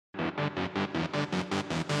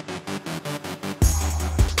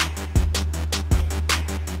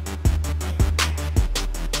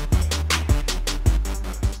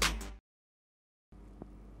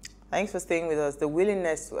Thanks for staying with us. The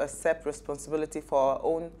willingness to accept responsibility for our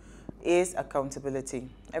own is accountability.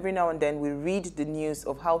 Every now and then we read the news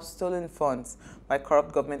of how stolen funds by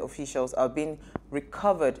corrupt government officials are being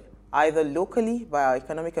recovered either locally by our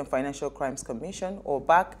Economic and Financial Crimes Commission or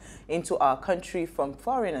back into our country from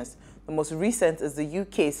foreigners. The most recent is the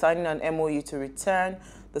UK signing an MOU to return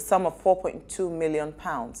the sum of £4.2 million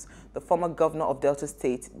the former governor of Delta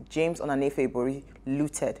State, James Onanefe-Bori,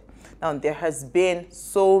 looted. Now, there has been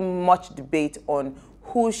so much debate on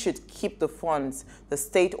who should keep the funds, the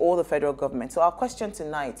state or the federal government. So our question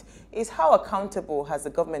tonight is, how accountable has the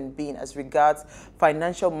government been as regards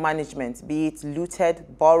financial management, be it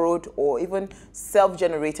looted, borrowed, or even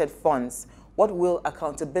self-generated funds? What will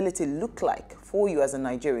accountability look like for you as a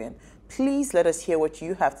Nigerian? Please let us hear what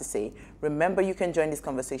you have to say. Remember, you can join this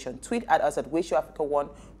conversation. Tweet at us at WadeShowAfrica1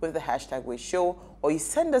 with the hashtag WadeShow, or you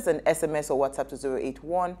send us an SMS or WhatsApp to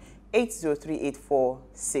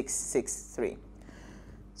 081-803-84663.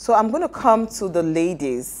 So I'm going to come to the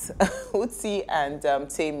ladies, Uti and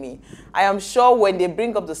Temi. I am sure when they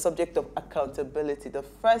bring up the subject of accountability, the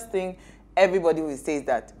first thing everybody will say is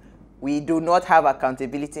that we do not have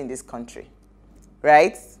accountability in this country,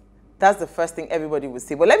 right? That's the first thing everybody will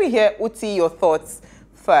say. But let me hear, Uti, your thoughts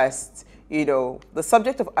first. You know, the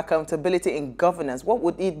subject of accountability in governance, what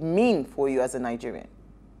would it mean for you as a Nigerian?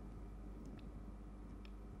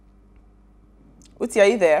 Uti, are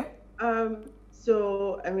you there?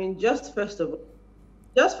 So, I mean, just first of all,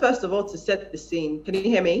 to set the scene. Can you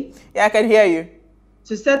hear me? Yeah, I can hear you.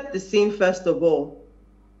 To set the scene, first of all,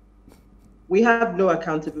 we have no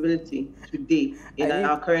accountability today in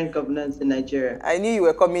our current governance in Nigeria. I knew you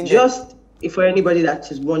were coming Just for anybody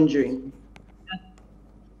that is wondering,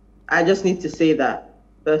 I just need to say that,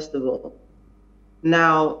 first of all.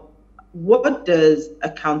 Now, what does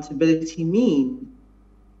accountability mean?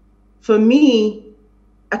 For me,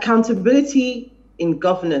 accountability in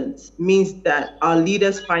governance means that our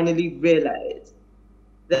leaders finally realize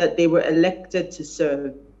that they were elected to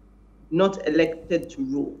serve, not elected to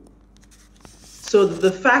rule. So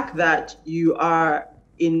the fact that you are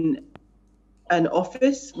in an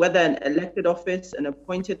office, whether an elected office, an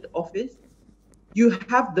appointed office, you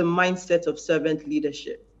have the mindset of servant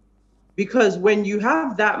leadership. Because when you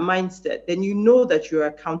have that mindset, then you know that you're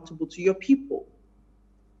accountable to your people.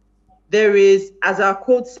 There is, as our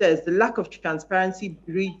quote says, the lack of transparency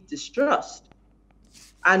breeds distrust.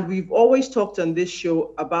 And we've always talked on this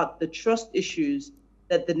show about the trust issues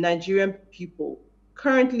that the Nigerian people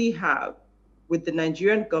currently have with the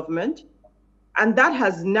Nigerian government. And that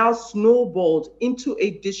has now snowballed into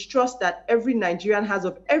a distrust that every Nigerian has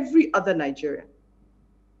of every other Nigerian,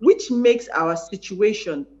 which makes our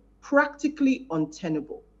situation practically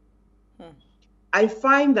untenable. I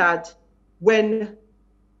find that when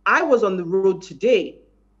I was on the road today,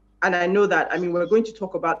 and I know that, I mean, we're going to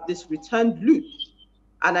talk about this returned loot,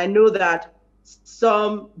 and I know that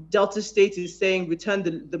some Delta State is saying, return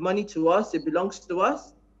the money to us, it belongs to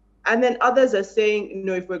us. And then others are saying, you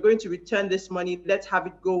know, if we're going to return this money, let's have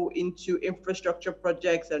it go into infrastructure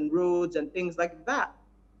projects and roads and things like that.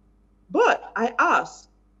 But I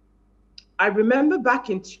remember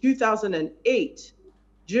back in 2008,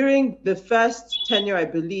 during the first tenure, I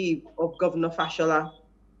believe, of Governor Fashola,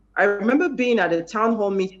 I remember being at a town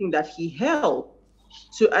hall meeting that he held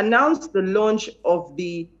to announce the launch of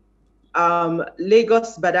the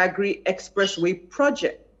Lagos-Badagry Expressway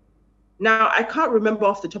project. Now, I can't remember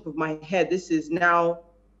off the top of my head, this is now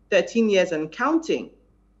 13 years and counting.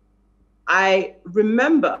 I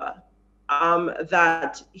remember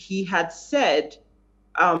that he had said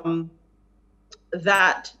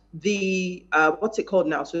that the, what's it called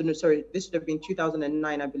now? So, no, sorry, this would have been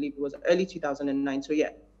 2009, I believe it was early 2009. So yeah,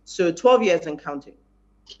 so 12 years and counting.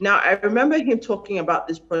 Now, I remember him talking about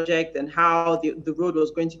this project and how the road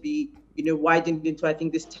was going to be, you know, widened into, I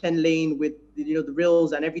think, this 10 lane with, you know, the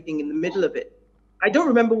rails and everything in the middle of it. I don't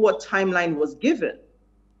remember what timeline was given,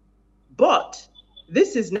 but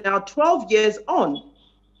this is now 12 years on.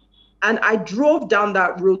 And I drove down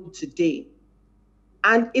that road today,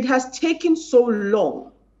 and it has taken so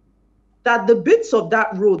long that the bits of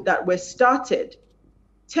that road that were started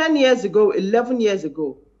 10 years ago, 11 years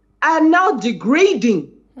ago, are now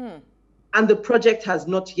degrading. And the project has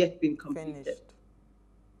not yet been completed. Finished.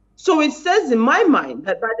 So it says in my mind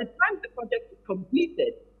that by the time the project is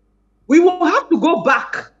completed, we will have to go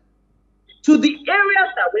back to the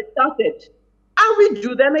areas that were started and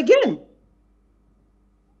redo them again.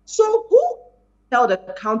 So who held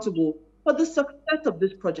accountable for the success of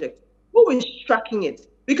this project? Who is tracking it?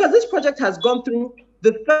 Because this project has gone through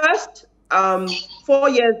the first 4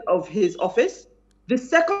 years of his office, the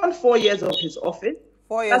second 4 years of his office,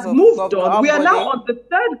 4 years has of moved on. We are now onboarding. on the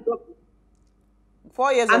third government,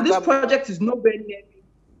 4 years and of this project is nowhere near.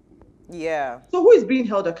 Yeah. So who is being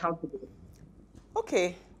held accountable?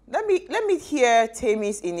 Okay. Let me hear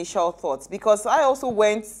Tami's initial thoughts, because I also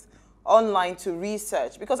went online to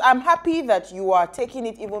research, because I'm happy that you are taking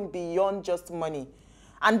it even beyond just money.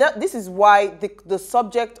 And this is why the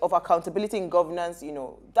subject of accountability in governance,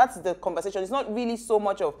 that's the conversation. It's not really so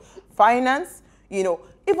much of finance,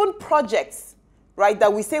 even projects, right,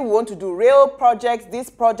 that we say we want to do, rail projects, this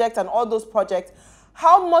project, and all those projects.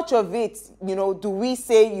 How much of it, do we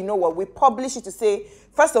say, we publish it to say,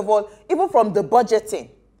 first of all, even from the budgeting,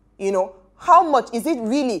 how much is it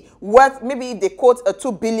really worth? Maybe if they quote a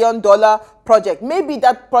 $2 billion project, maybe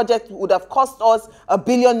that project would have cost us ₦1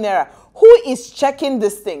 billion. Who is checking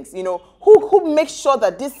these things? Who makes sure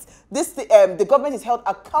that the government is held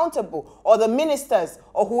accountable, or the ministers,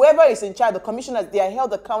 or whoever is in charge, the commissioners, they are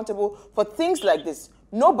held accountable for things like this?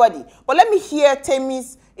 Nobody. But let me hear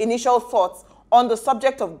Tami's initial thoughts on the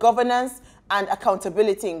subject of governance and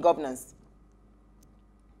accountability in governance.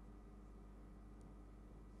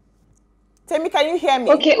 Tami, can you hear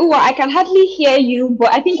me? Okay, Uwa, I can hardly hear you,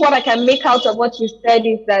 but I think what I can make out of what you said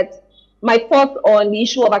is that my thoughts on the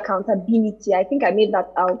issue of accountability, I think I made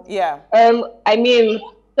that out. Yeah. I mean,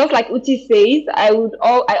 just like Uti says, I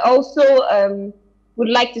also would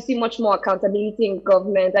like to see much more accountability in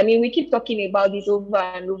government. I mean, we keep talking about this over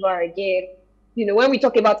and over again. When we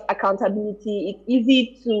talk about accountability, it's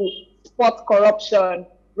easy to spot corruption,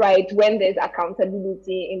 right, when there's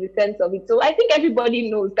accountability in the sense of it. So I think everybody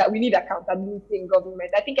knows that we need accountability in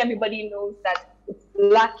government. I think everybody knows that it's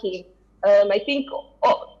lacking. I think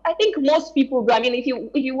most people do. I mean, if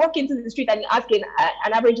you walk into the street and you ask an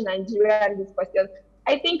average Nigerian this question,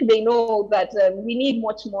 I think they know that we need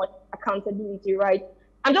much more accountability, right?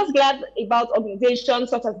 I'm just glad about organizations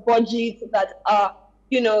such as Budget that are,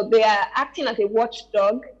 they are acting as a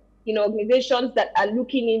watchdog. Organizations that are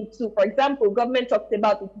looking into, for example, government talks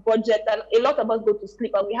about its budget, and a lot of us go to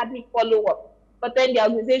sleep and we hardly follow up. But then there are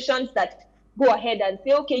organizations that go ahead and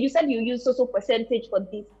say, okay, you said you use so percentage for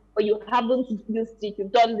this, but you haven't used it,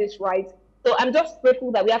 you've done this right. So I'm just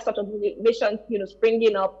grateful that we have such organizations,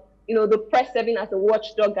 springing up, the press serving as a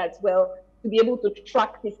watchdog as well, to be able to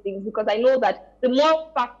track these things, because I know that the more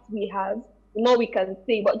facts we have, the more we can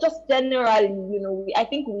say. But just generally, I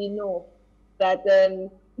think we know that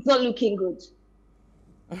it's not looking good.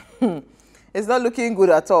 It's not looking good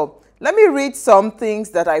at all. Let me read some things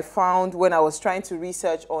that I found when I was trying to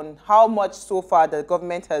research on how much so far the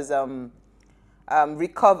government has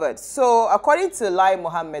recovered. So according to Lai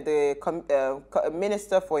Mohammed, the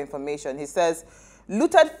Minister for Information, he says,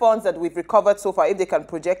 looted funds that we've recovered so far, if they can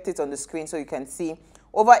project it on the screen so you can see,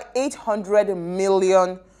 over 800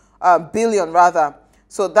 billion rather.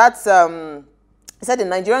 So that's, he said the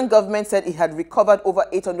Nigerian government said it had recovered over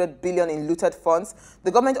 800 billion in looted funds.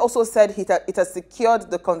 The government also said it has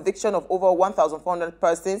secured the conviction of over 1,400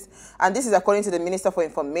 persons. And this is according to the Minister for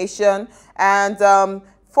Information. And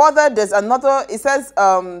further, there's another, it says,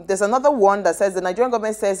 there's another one that says the Nigerian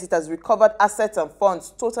government says it has recovered assets and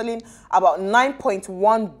funds totaling about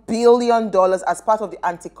 $9.1 billion as part of the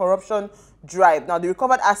anti-corruption drive. Now, the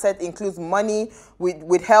recovered asset includes money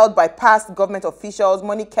withheld by past government officials,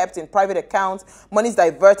 money kept in private accounts, monies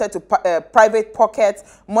diverted to private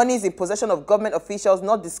pockets, monies in possession of government officials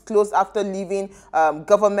not disclosed after leaving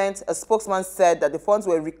government. A spokesman said that the funds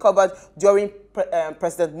were recovered during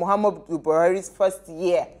President Muhammadu Buhari's first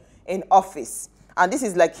year in office. And this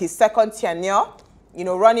is like his second tenure,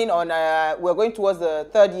 running on, we're going towards the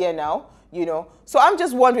third year now. So I'm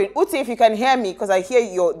just wondering, Uti, if you can hear me, because I hear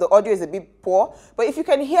the audio is a bit poor, but if you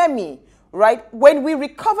can hear me, right, when we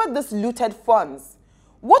recover these looted funds,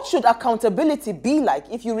 what should accountability be like?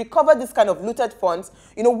 If you recover this kind of looted funds,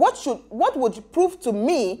 what would prove to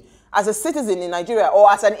me as a citizen in Nigeria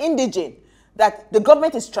or as an indigene that the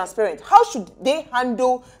government is transparent? How should they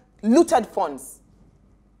handle looted funds?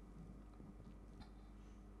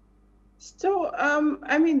 So,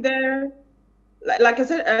 I mean, like I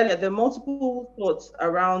said earlier, there are multiple thoughts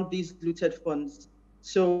around these looted funds.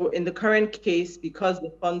 So in the current case, because the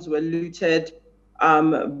funds were looted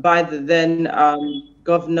by the then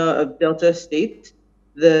governor of Delta State,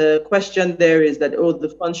 the question there is that,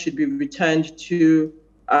 the funds should be returned to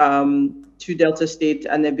Delta State,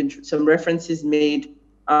 and there have been some references made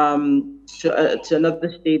to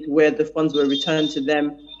another state where the funds were returned to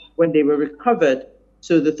them when they were recovered.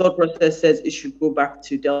 So the thought process says it should go back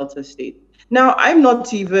to Delta State. Now, I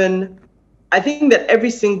think that every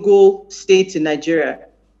single state in Nigeria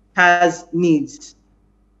has needs.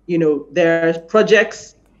 There are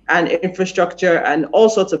projects and infrastructure and all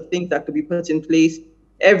sorts of things that could be put in place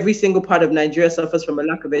every single part of Nigeria suffers from a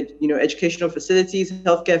lack of educational facilities,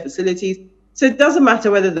 healthcare facilities. So it doesn't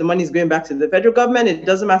matter whether the money is going back to the federal government. It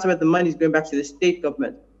doesn't matter whether the money is going back to the state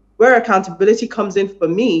government. Where accountability comes in for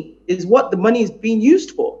me is what the money is being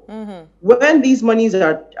used for. Mm-hmm. When these monies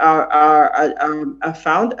are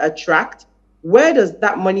found, are tracked, where does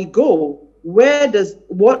that money go?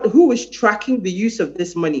 Who is tracking the use of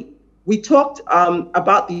this money? We talked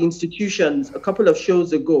about the institutions a couple of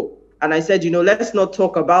shows ago. And I said, let's not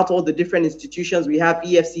talk about all the different institutions we have,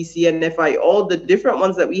 EFCC, NFI, all the different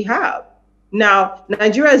ones that we have. Now,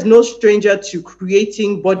 Nigeria is no stranger to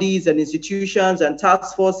creating bodies and institutions and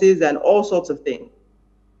task forces and all sorts of things.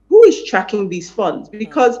 Who is tracking these funds?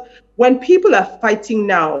 Because when people are fighting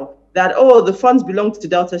now that, the funds belong to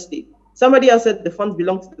Delta State, somebody else said the funds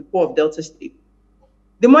belong to the poor of Delta State,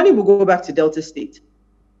 the money will go back to Delta State.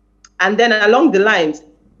 And then along the lines,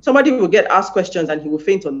 somebody will get asked questions and he will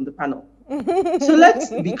faint on the panel. So let's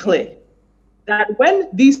be clear that when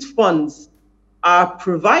these funds are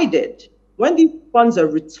provided, when these funds are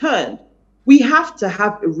returned, we have to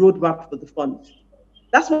have a roadmap for the funds.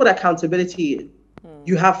 That's what accountability is.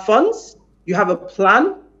 You have funds, you have a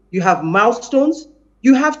plan, you have milestones,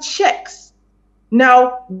 you have checks.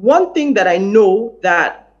 Now, one thing that I know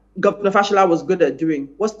that Governor Fashola was good at doing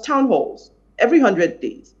was town halls every 100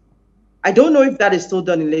 days. I don't know if that is still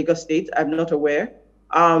done in Lagos State. I'm not aware.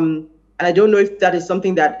 And I don't know if that is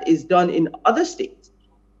something that is done in other states.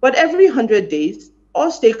 But every 100 days,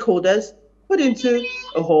 all stakeholders put into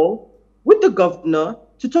a hall with the governor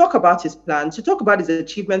to talk about his plans, to talk about his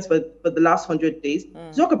achievements for the last 100 days,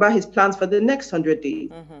 to talk about his plans for the next 100 days.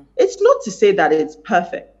 Mm-hmm. It's not to say that it's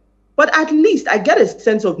perfect, but at least I get a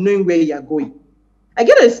sense of knowing where you're going. I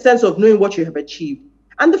get a sense of knowing what you have achieved.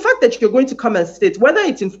 And the fact that you're going to come and sit, whether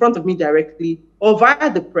it's in front of me directly or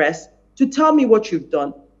via the press, to tell me what you've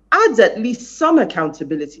done, adds at least some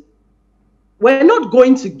accountability. We're not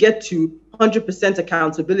going to get to 100%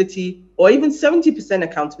 accountability or even 70%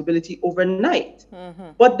 accountability overnight. Mm-hmm.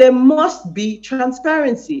 But there must be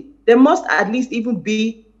transparency. There must at least even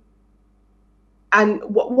be, and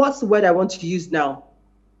what's the word I want to use now?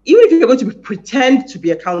 Even if you're going to pretend to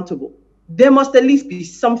be accountable, there must at least be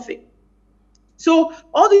something. So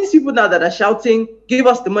all these people now that are shouting, give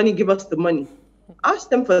us the money, give us the money. Ask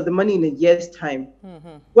them for the money in a year's time.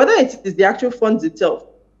 Mm-hmm. Whether it is the actual funds itself,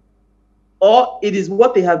 or it is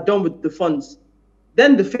what they have done with the funds.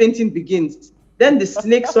 Then the fainting begins. Then the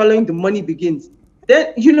snake swallowing the money begins.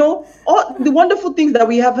 Then, all the wonderful things that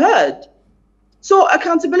we have heard. So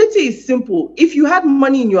accountability is simple. If you had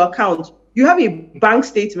money in your account, you have a bank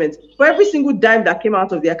statement for every single dime that came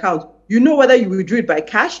out of the account. You know whether you withdrew it by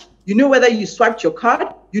cash. You know whether you swiped your card.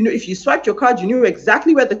 If you swiped your card, you knew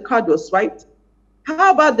exactly where the card was swiped.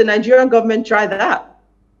 How about the Nigerian government try that?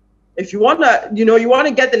 If you want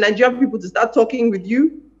to get the Nigerian people to start talking with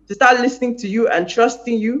you, to start listening to you and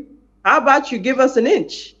trusting you, how about you give us an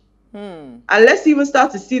inch? And let's even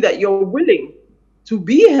start to see that you're willing to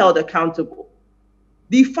be held accountable.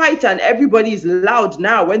 The fight and everybody is loud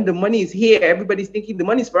now when the money is here. Everybody's thinking the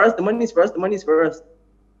money's for us, the money's for us, the money's for us.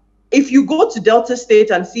 If you go to Delta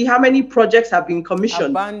State and see how many projects have been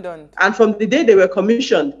commissioned, abandoned, and from the day they were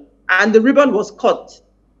commissioned and the ribbon was cut,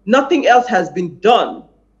 nothing else has been done.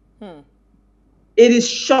 It is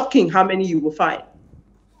shocking how many you will find.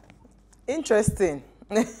 Interesting.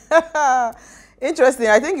 Interesting.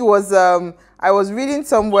 I think it was, I was reading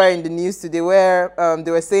somewhere in the news today where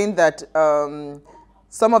they were saying that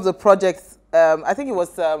some of the projects, I think it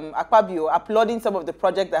was Akpabio applauding some of the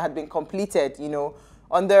projects that had been completed,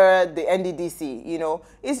 under the NDDC,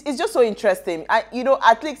 It's just so interesting. At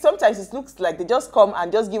least sometimes it looks like they just come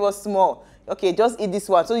and just give us small. Okay, just eat this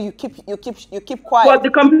one. So you keep quiet. What, the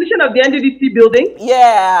completion of the NDDC building?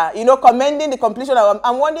 Yeah, commending the completion of.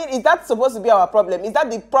 I'm wondering, is that supposed to be our problem? Is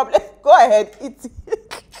that the problem? Go ahead, eat.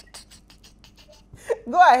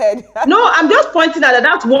 Go ahead. No, I'm just pointing out that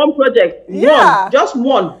that's one project. Yeah. Just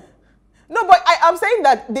one. No, but I'm saying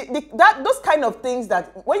that that those kind of things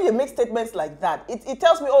that when you make statements like that, it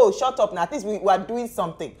tells me, oh, shut up now. At least we are doing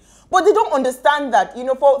something. But they don't understand that,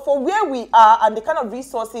 for where we are and the kind of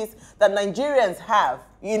resources that Nigerians have,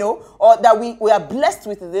 or that we are blessed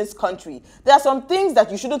with in this country, there are some things that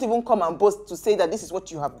you shouldn't even come and boast to say that this is what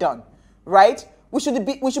you have done, right? We should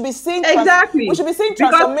be seeing exactly. We should be seeing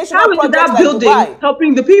transformational how is projects that building like Dubai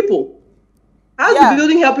helping the people? How's the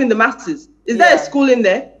building helping the masses? Is there a school in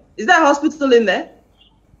there? Is there a hospital in there?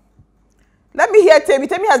 Let me hear Temi.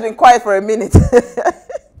 Temi has been quiet for a minute.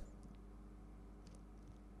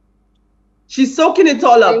 She's soaking it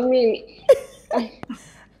all up. I mean,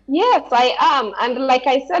 yes, I am. And like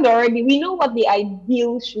I said already, we know what the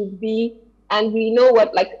ideal should be. and we know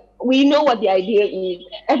what the idea is.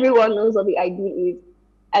 Everyone knows what the idea is,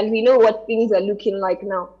 and we know what things are looking like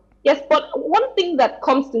now. Yes, but one thing that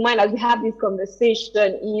comes to mind as we have this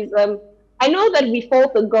conversation is I know that we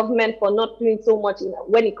fault the government for not doing so much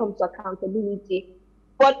when it comes to accountability.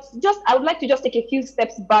 But I would like to just take a few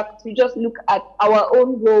steps back to just look at our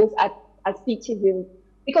own roles as citizens.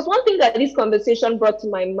 Because one thing that this conversation brought to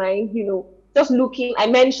my mind, just looking, I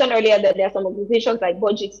mentioned earlier that there are some organizations like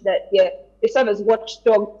budgets that they serve as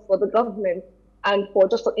watchdogs for the government and for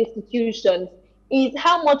just for institutions, is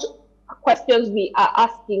how much questions we are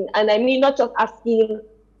asking. And I mean, not just asking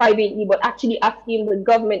privately, but actually asking the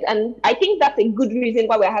government. And I think that's a good reason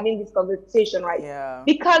why we're having this conversation, right? Yeah.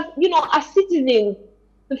 Because, as citizens,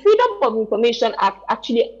 the Freedom of Information Act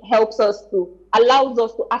actually allows us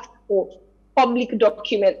to ask for public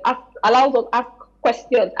documents, allows us to ask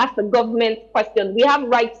questions, ask the government questions. We have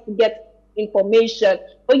rights to get information.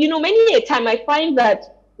 But, many a time I find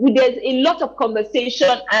that there's a lot of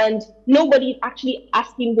conversation and nobody is actually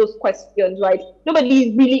asking those questions, right? Nobody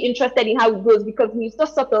is really interested in how it goes because we're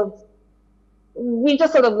just sort of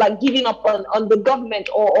like giving up on the government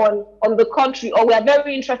or on the country, or we are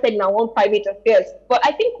very interested in our own private affairs. But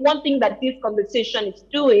I think one thing that this conversation is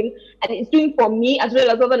doing, and it's doing for me as well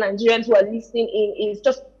as other Nigerians who are listening in, is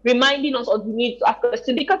just reminding us of the need to ask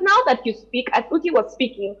questions. Because now that you speak, as Uti was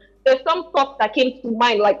speaking, there's some thoughts that came to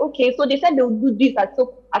mind, like, okay, so they said they would do this at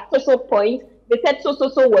so point. They said so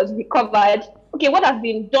was recovered. Okay, what has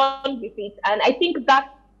been done with it? And I think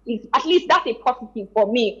that is, at least that's a positive for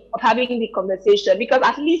me of having the conversation, because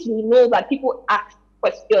at least we know that people ask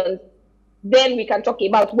questions. Then we can talk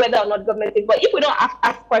about whether or not government is. But if we don't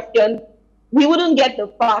ask questions, we wouldn't get the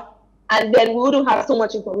facts, and then we wouldn't have so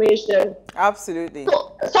much information. Absolutely.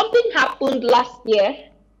 So something happened last year,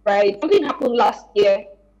 right?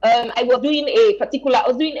 I was doing a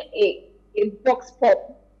box pop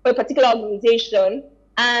for a particular organization,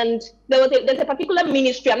 and there's a particular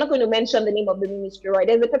ministry. I'm not going to mention the name of the ministry, right?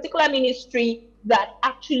 There's a particular ministry that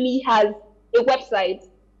actually has a website,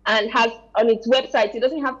 and has on its website, it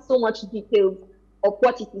doesn't have so much details of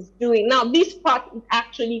what it is doing. Now, this part is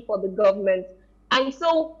actually for the government. And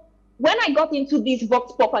so when I got into this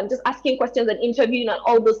vox pop and just asking questions and interviewing and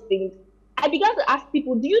all those things, I began to ask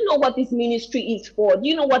people, do you know what this ministry is for? Do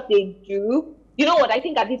you know what they do? You know what? I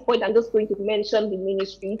think at this point, I'm just going to mention the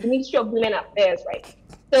ministry of Women Affairs, right?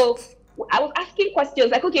 So I was asking questions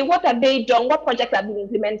like, okay, what have they done? What projects have been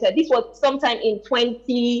implemented? This was sometime in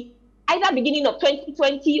either beginning of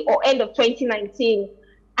 2020 or end of 2019.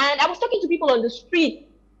 And I was talking to people on the street,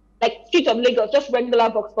 like street of Lagos, just regular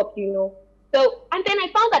vox pop, So, and then I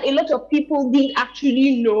found that a lot of people didn't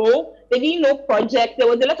actually know. They didn't know projects. There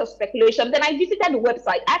was a lot of speculation. Then I visited the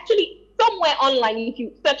website. Actually, somewhere online, if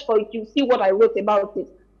you search for it, you see what I wrote about it.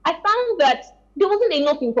 I found that there wasn't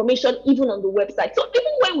enough information even on the website. So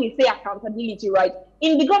even when we say accountability, right,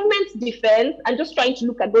 in the government's defense, and just trying to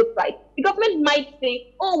look at both sides, the government might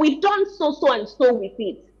say, oh, we've done so and so with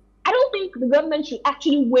it. I don't think the government should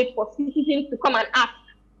actually wait for citizens to come and ask,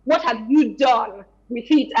 what have you done with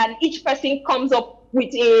it? And each person comes up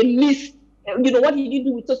with a list, what did you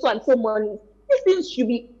do with so and so money? These things should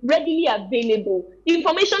be readily available. The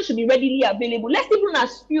information should be readily available. Let's even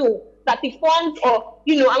assume that the funds, or,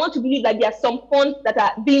 I want to believe that there are some funds that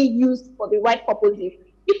are being used for the right purposes.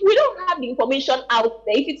 If we don't have the information out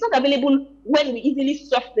there, if it's not available when we easily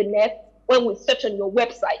surf the net, when we search on your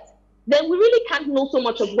website, then we really can't know so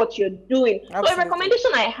much of what you're doing. Absolutely. So a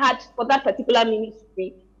recommendation I had for that particular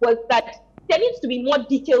ministry was that there needs to be more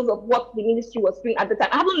details of what the ministry was doing at the time.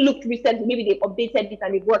 I haven't looked recently, maybe they've updated it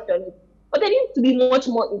and they've worked on it. But there needs to be much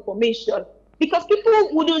more information, because people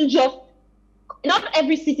wouldn't just, not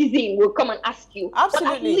every citizen will come and ask you. Absolutely.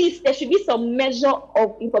 But at least there should be some measure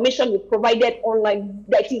of information you provided online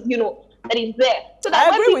that is, that is there. So that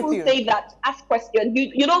when people say that, ask questions,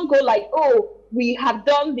 you don't go like, oh, we have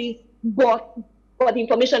done this, but the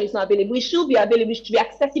information is not available. It should be available. It should be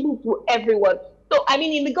accessible to everyone. So, I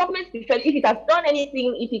mean, in the government's defense, if it has done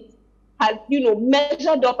anything, if it has,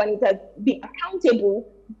 measured up and it has been accountable,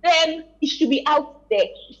 then it should be out there.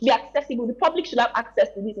 It should be accessible. The public should have access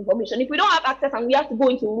to this information. If we don't have access and we have to go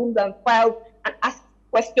into rooms and files and ask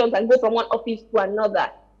questions and go from one office to another,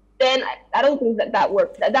 then I don't think that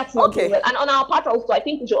works. That's not okay. Well. And on our part also, I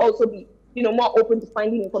think we should also be, more open to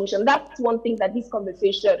finding information. That's one thing that this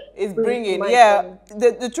conversation is bringing. Yeah,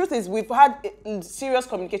 the truth is we've had serious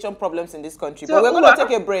communication problems in this country, but we're going to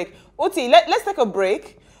take a break. Oti, let's take a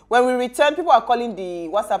break. When we return, people are calling the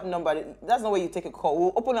WhatsApp number. That's not where you take a call.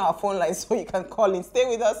 We'll open our phone lines so you can call in. Stay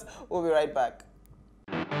with us. We'll be right back.